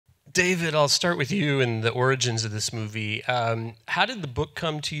David, I'll start with you and the origins of this movie. How did the book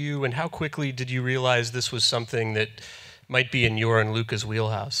come to you, and how quickly did you realize this was something that might be in your and Luca's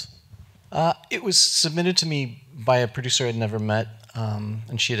wheelhouse? It was submitted to me by a producer I'd never met,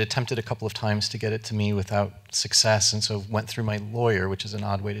 and she had attempted a couple of times to get it to me without success, and so went through my lawyer, which is an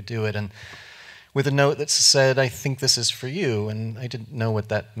odd way to do it, and with a note that said, "I think this is for you," and I didn't know what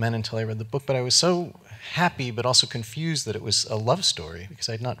that meant until I read the book, but I was so happy but also confused that it was a love story, because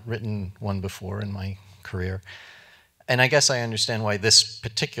I'd not written one before in my career. And I guess I understand why this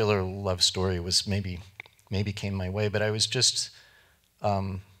particular love story was maybe came my way, but I was just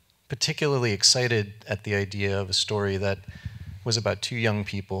particularly excited at the idea of a story that was about two young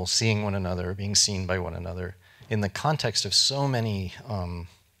people seeing one another, being seen by one another, in the context of so many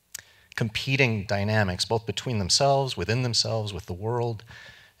competing dynamics, both between themselves, within themselves, with the world,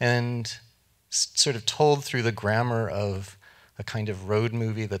 and sort of told through the grammar of a kind of road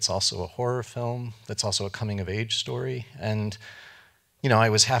movie that's also a horror film, that's also a coming-of-age story. And, you know, I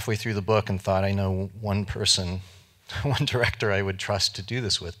was halfway through the book and thought, I know one person, one director I would trust to do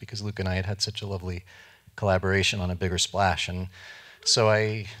this with, because Luke and I had had such a lovely collaboration on A Bigger Splash. And so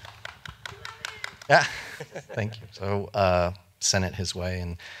yeah, thank you. So sent it his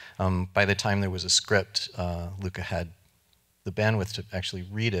way. And by the time there was a script, Luca had the bandwidth to actually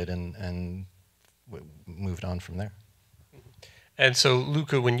read it and moved on from there. And so,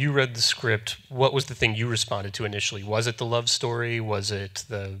 Luca, when you read the script, what was the thing you responded to initially? Was it the love story? Was it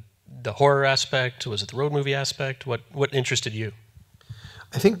the horror aspect? Was it the road movie aspect? What interested you?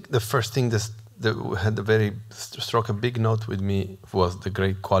 I think the first thing that had struck a big note with me was the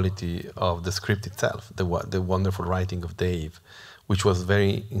great quality of the script itself, the wonderful writing of Dave, which was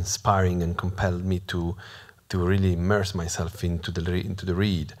very inspiring and compelled me to really immerse myself into the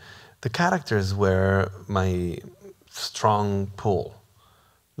read. The characters were my strong pull,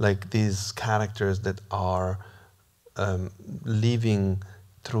 like these characters that are living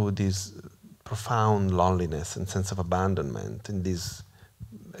through this profound loneliness and sense of abandonment, and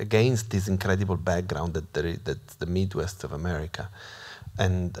against this incredible background that's the Midwest of America,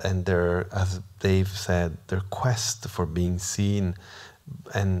 and their, as Dave said, their quest for being seen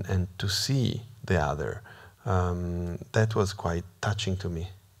and to see the other. That was quite touching to me.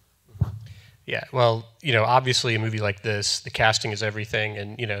 Yeah, well, you know, obviously a movie like this, the casting is everything,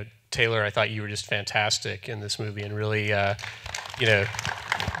 and, you know, Taylor, I thought you were just fantastic in this movie and really, you know,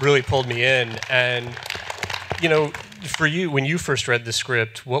 really pulled me in. And, you know, for you, when you first read the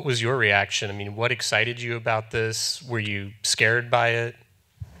script, what was your reaction? I mean, what excited you about this? Were you scared by it?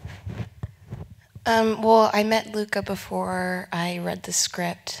 Well, I met Luca before I read the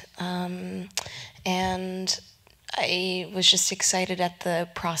script, and I was just excited at the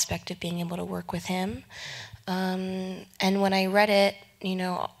prospect of being able to work with him. And when I read it, you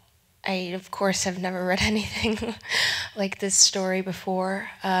know, I, of course, have never read anything like this story before.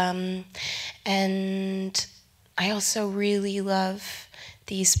 And I also really love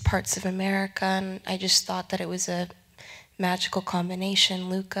these parts of America, and I just thought that it was a magical combination,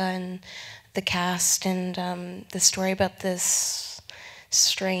 Luca and the cast, and the story about this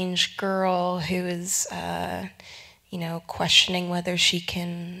strange girl who is, you know, questioning whether she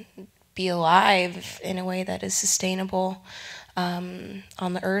can be alive in a way that is sustainable on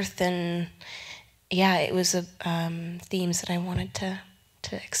the earth. And yeah, it was themes that I wanted to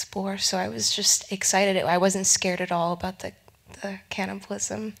explore. So I was just excited. I wasn't scared at all about the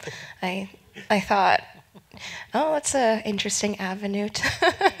cannibalism. I thought, oh, that's an interesting avenue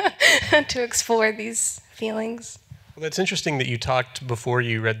to explore these feelings. Well, that's interesting that you talked before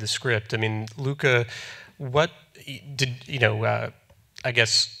you read the script. I mean, Luca, what did, you know, I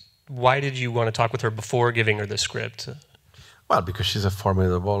guess, why did you want to talk with her before giving her the script? Well, because she's a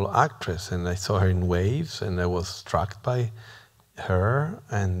formidable actress, and I saw her in Waves, and I was struck by her.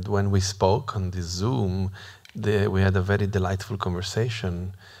 And when we spoke on this Zoom, we had a very delightful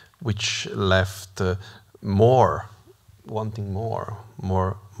conversation, which left wanting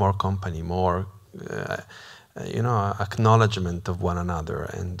more company, more, you know, acknowledgement of one another,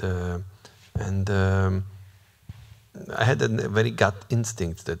 and I had a very gut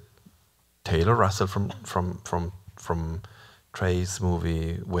instinct that Taylor Russell from Trey's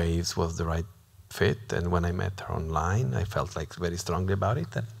movie Waves was the right fit, and when I met her online, I felt like very strongly about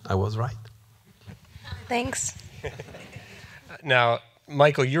it, and I was right. Thanks. Now,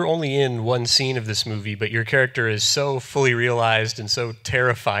 Michael, you're only in one scene of this movie, but your character is so fully realized and so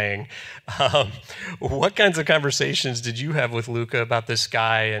terrifying. What kinds of conversations did you have with Luca about this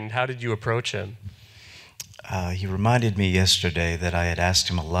guy, and how did you approach him? He reminded me yesterday that I had asked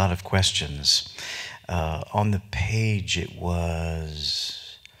him a lot of questions. On the page, it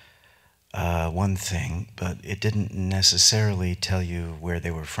was one thing, but it didn't necessarily tell you where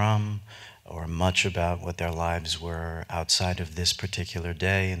they were from or much about what their lives were outside of this particular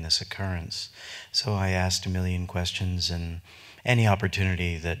day and this occurrence. So I asked a million questions, and any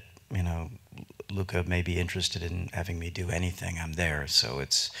opportunity that, Luca may be interested in having me do anything, I'm there. So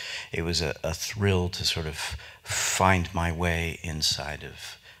it was a thrill to sort of find my way inside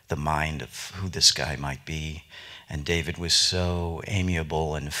of the mind of who this guy might be. And David was so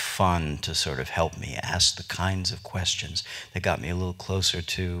amiable and fun to sort of help me ask the kinds of questions that got me a little closer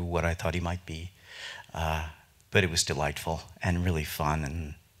to what I thought he might be. But it was delightful and really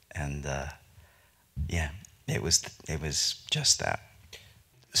fun, and yeah, it was just that.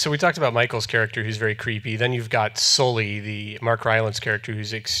 So we talked about Michael's character, who's very creepy. Then you've got Sully, the Mark Rylance character,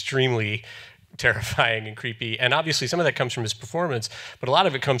 who's extremely terrifying and creepy. And obviously some of that comes from his performance, but a lot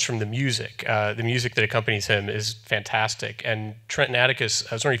of it comes from the music. The music that accompanies him is fantastic. And Trent and Atticus,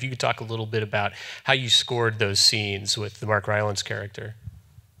 I was wondering if you could talk a little bit about how you scored those scenes with the Mark Rylance character.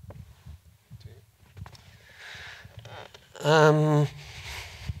 The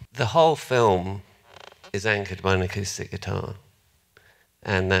whole film is anchored by an acoustic guitar.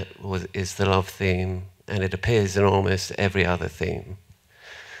 And that is the love theme, and it appears in almost every other theme.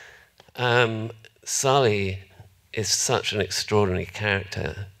 Sully is such an extraordinary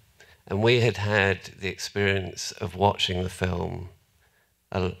character, and we had the experience of watching the film,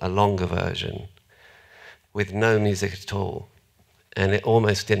 a longer version, with no music at all, and it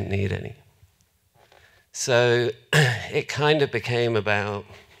almost didn't need any. So it kind of became about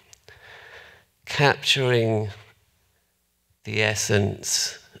capturing the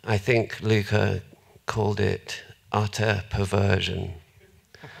essence. I think Luca called it utter perversion.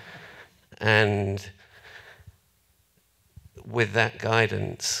 And with that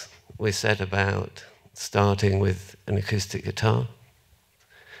guidance, we set about starting with an acoustic guitar.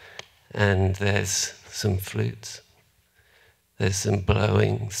 And there's some flutes. There's some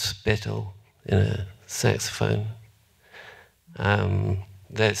blowing spittle in a saxophone.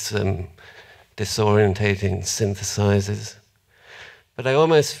 There's some disorientating synthesizers. But I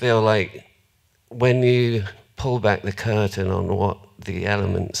almost feel like when you pull back the curtain on what the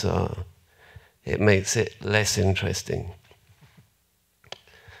elements are, it makes it less interesting.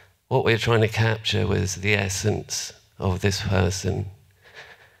 What we're trying to capture was the essence of this person.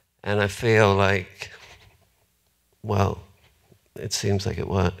 And I feel like, well, it seems like it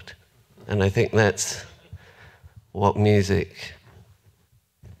worked. And I think that's what good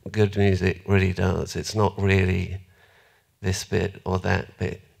music really does. It's not really this bit or that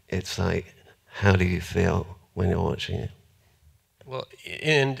bit. It's like, how do you feel when you're watching it? Well,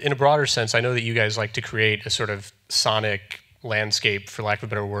 in a broader sense, I know that you guys like to create a sort of sonic landscape, for lack of a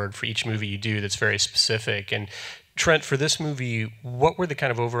better word, for each movie you do that's very specific. And Trent, for this movie, what were the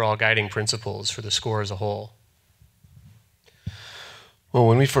kind of overall guiding principles for the score as a whole? Well,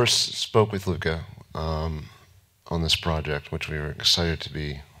 when we first spoke with Luca on this project, which we were excited to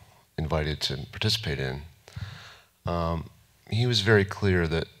be invited to participate in, he was very clear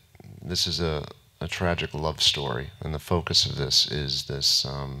that this is a tragic love story, and the focus of this is this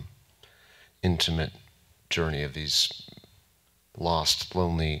intimate journey of these lost,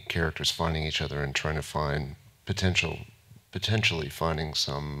 lonely characters finding each other and trying to find potentially finding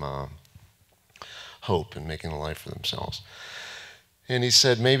some hope and making a life for themselves. And he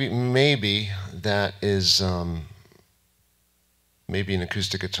said maybe that is maybe an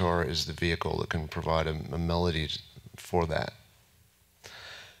acoustic guitar is the vehicle that can provide a melody for that.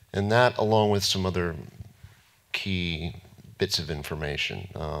 And that, along with some other key bits of information,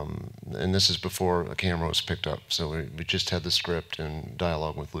 and this is before a camera was picked up, so we just had the script and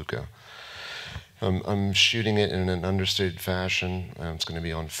dialogue with Luca. I'm shooting it in an understated fashion. It's going to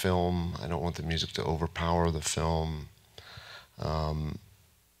be on film. I don't want the music to overpower the film.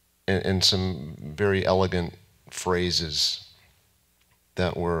 And some very elegant phrases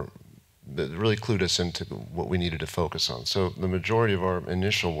that really clued us into what we needed to focus on. So the majority of our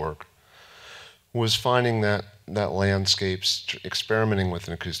initial work was finding that landscape, experimenting with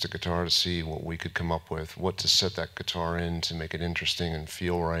an acoustic guitar to see what we could come up with, what to set that guitar in to make it interesting and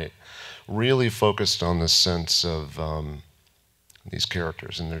feel right. Really focused on the sense of these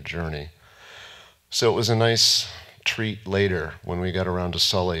characters and their journey. So it was a nice treat later when we got around to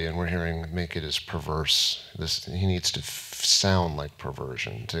Sully and we're hearing make it as perverse. He needs to sound like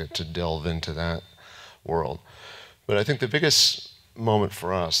perversion to delve into that world. But I think the biggest moment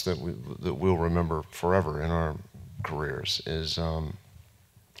for us that we'll remember forever in our careers is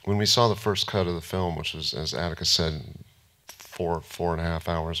when we saw the first cut of the film, which was, as Atticus said, 4.5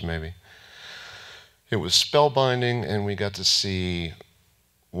 hours maybe. It was spellbinding, and we got to see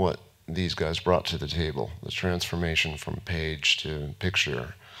what these guys brought to the table, the transformation from page to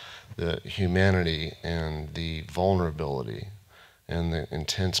picture, the humanity and the vulnerability and the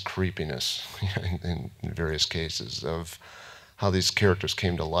intense creepiness in various cases of how these characters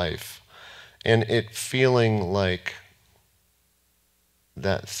came to life. And it feeling like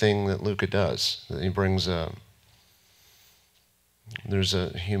that thing that Luca does, that he brings there's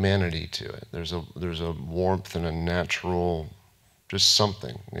a humanity to it. There's a warmth and a natural, just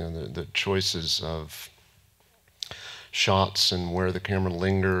something. You know, the choices of shots and where the camera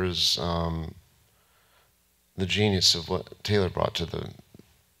lingers, the genius of what Taylor brought to the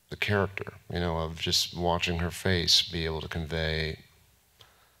character, you know, of just watching her face be able to convey,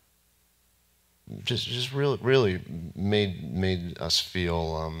 just really made us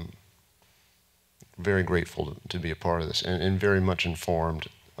feel very grateful to be a part of this, and very much informed.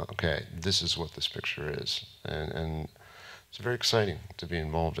 Okay, this is what this picture is, and it's very exciting to be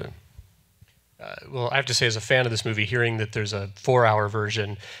involved in. Well, I have to say, as a fan of this movie, hearing that there's a 4-hour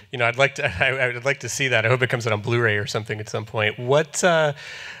version, you know, I'd like to see that. I hope it comes out on Blu-ray or something at some point. What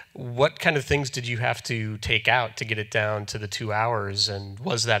kind of things did you have to take out to get it down to the 2 hours, and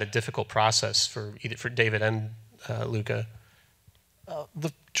was that a difficult process for David and Luca?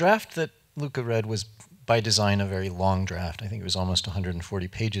 The draft that Luca read was by design a very long draft. I think it was almost 140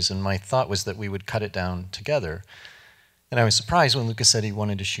 pages, and my thought was that we would cut it down together. And I was surprised when Luca said he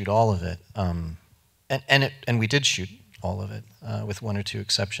wanted to shoot all of it, and we did shoot all of it, with one or two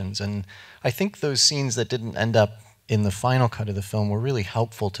exceptions. And I think those scenes that didn't end up in the final cut of the film were really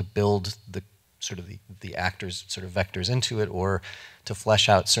helpful to build the sort of the actors' sort of vectors into it, or to flesh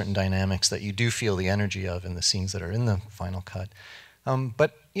out certain dynamics that you do feel the energy of in the scenes that are in the final cut.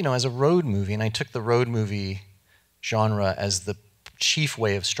 But you know, as a road movie, and I took the road movie genre as the chief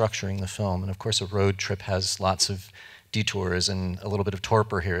way of structuring the film, and of course a road trip has lots of detours and a little bit of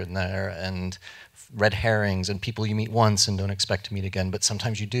torpor here and there, and red herrings, and people you meet once and don't expect to meet again, but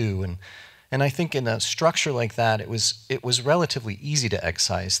sometimes you do. And I think in a structure like that, it was relatively easy to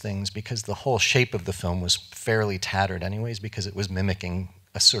excise things, because the whole shape of the film was fairly tattered anyways, because it was mimicking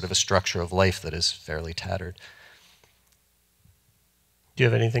a sort of a structure of life that is fairly tattered. Do you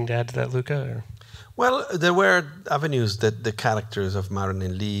have anything to add to that, Luca? Or? Well, there were avenues that the characters of Maren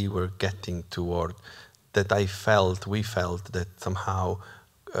and Lee were getting toward, that we felt that somehow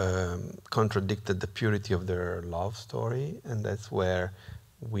contradicted the purity of their love story, and that's where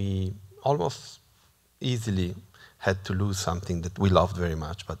we almost easily had to lose something that we loved very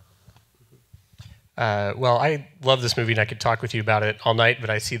much. But well, I love this movie, and I could talk with you about it all night, but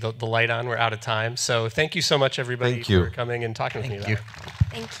I see the light on. We're out of time. So thank you so much, everybody, for coming and talking with me about it.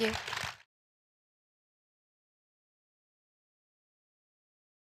 Thank you.